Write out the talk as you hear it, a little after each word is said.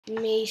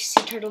me,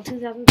 Sea Turtle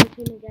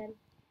 2015 again.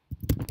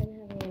 I'm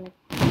having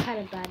a kind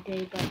of bad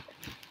day, but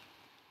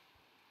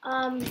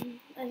I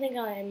think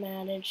I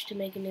managed to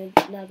make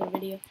another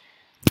video.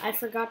 I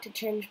forgot to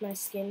change my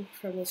skin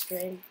from this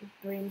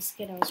dream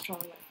skin I was trying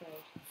my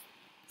friend.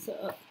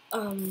 So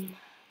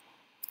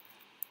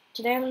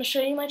today I'm going to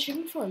show you my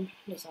chicken farm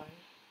design.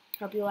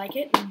 Hope you like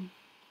it.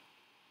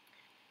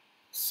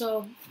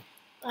 So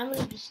I'm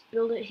going to just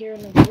build it here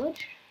in the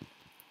village.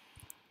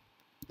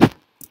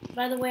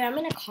 By the way, I'm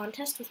in a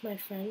contest with my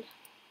friend.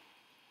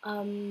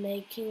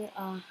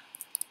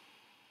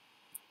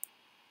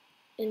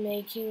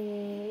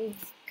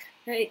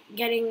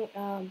 Getting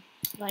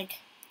like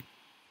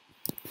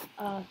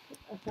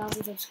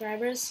 1,000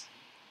 subscribers,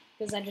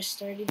 because I just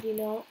started, you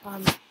know.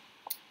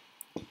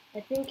 I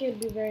think it would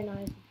be very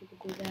nice if you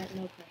could do that.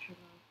 No pressure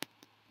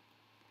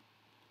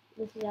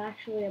though. This is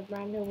actually a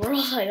brand new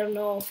world. I don't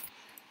know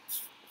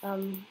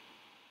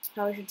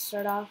how I should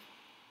start off.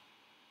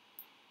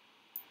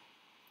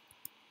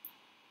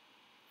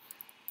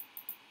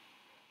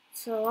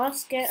 So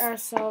let's get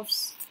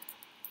ourselves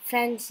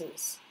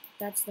fences.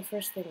 That's the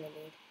first thing we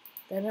need.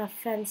 Then a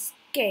fence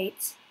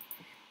gate.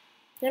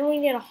 Then we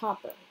need a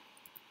hopper.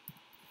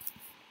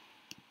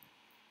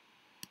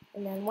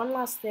 And then one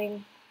last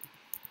thing,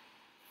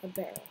 a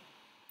barrel.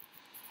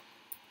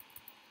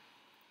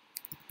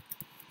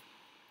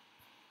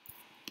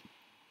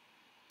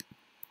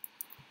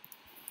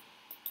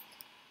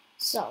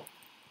 So,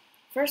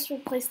 first we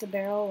place the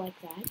barrel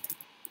like that.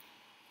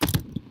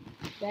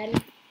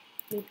 Then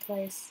we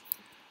place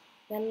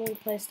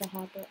the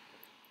hopper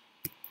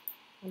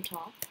on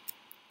top.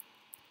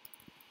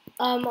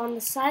 On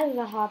the side of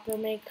the hopper,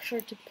 make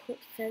sure to put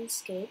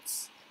fence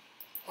gates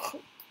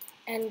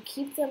and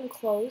keep them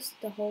closed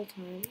the whole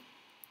time.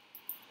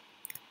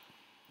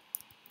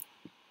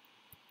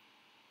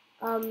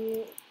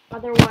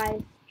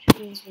 Otherwise,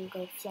 chickens will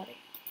go flooding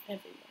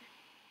everywhere.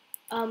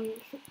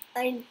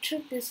 I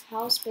took this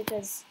house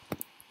because,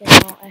 you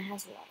know, it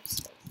has a lot of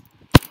space.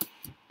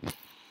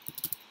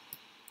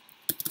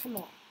 Come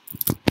on.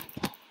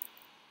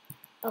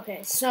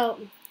 Okay,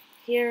 so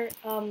here,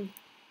 I'm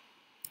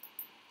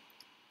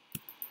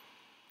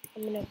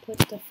gonna put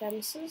the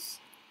fences.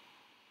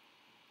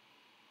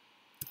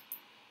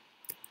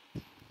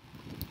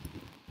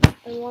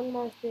 And one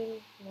more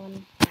thing,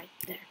 one right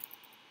there.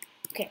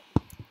 Okay,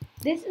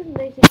 this is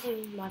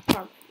basically my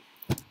farm.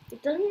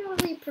 It doesn't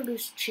really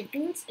produce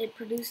chickens, it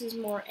produces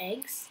more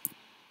eggs.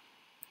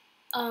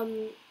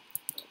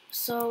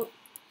 So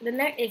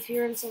if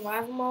you're in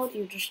survival mode,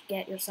 you just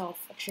get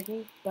yourself a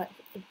chicken, but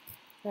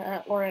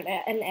or an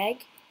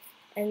egg.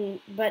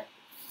 But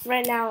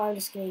right now, I'm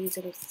just gonna use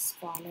it as a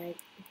spawn egg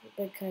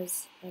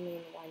because I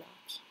mean, why not?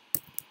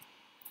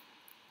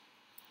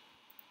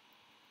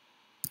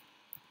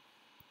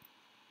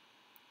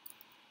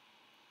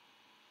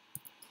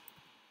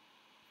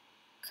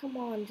 Come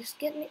on, just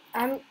get me.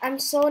 I'm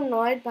so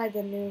annoyed by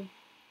the new.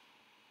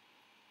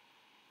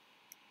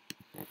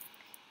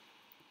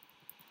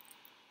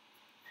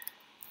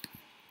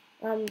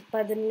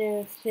 By the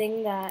new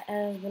thing that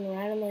has been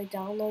randomly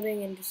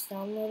downloading and just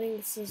downloading.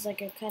 This is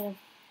like it's kind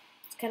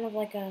of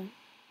like a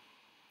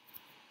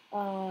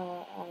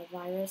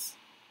virus,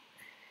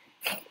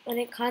 and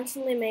it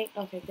constantly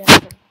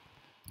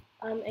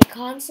it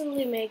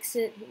constantly makes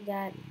it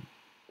that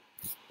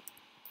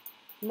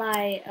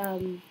my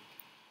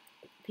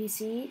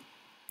PC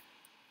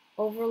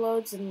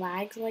overloads and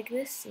lags like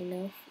this, you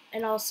know,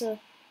 and also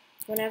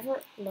when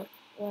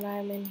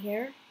I'm in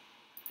here,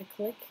 I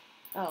click.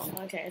 Oh,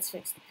 okay, it's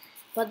fixed.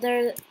 But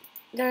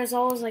there's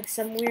always like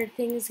some weird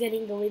things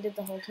getting deleted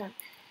the whole time.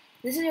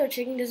 This is your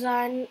chicken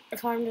design,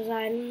 farm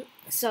design.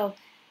 So,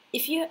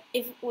 if we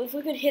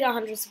could hit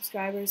 100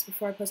 subscribers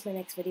before I post my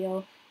next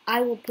video,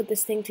 I will put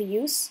this thing to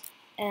use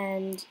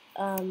and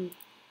on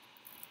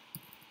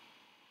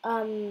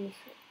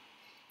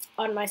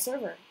my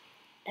server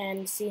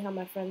and see how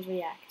my friends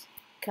react.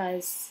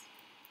 Cause,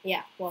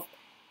 yeah, well,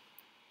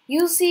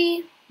 you'll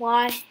see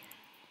why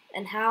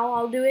and how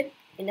I'll do it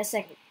in a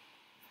second.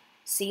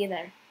 See you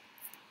there.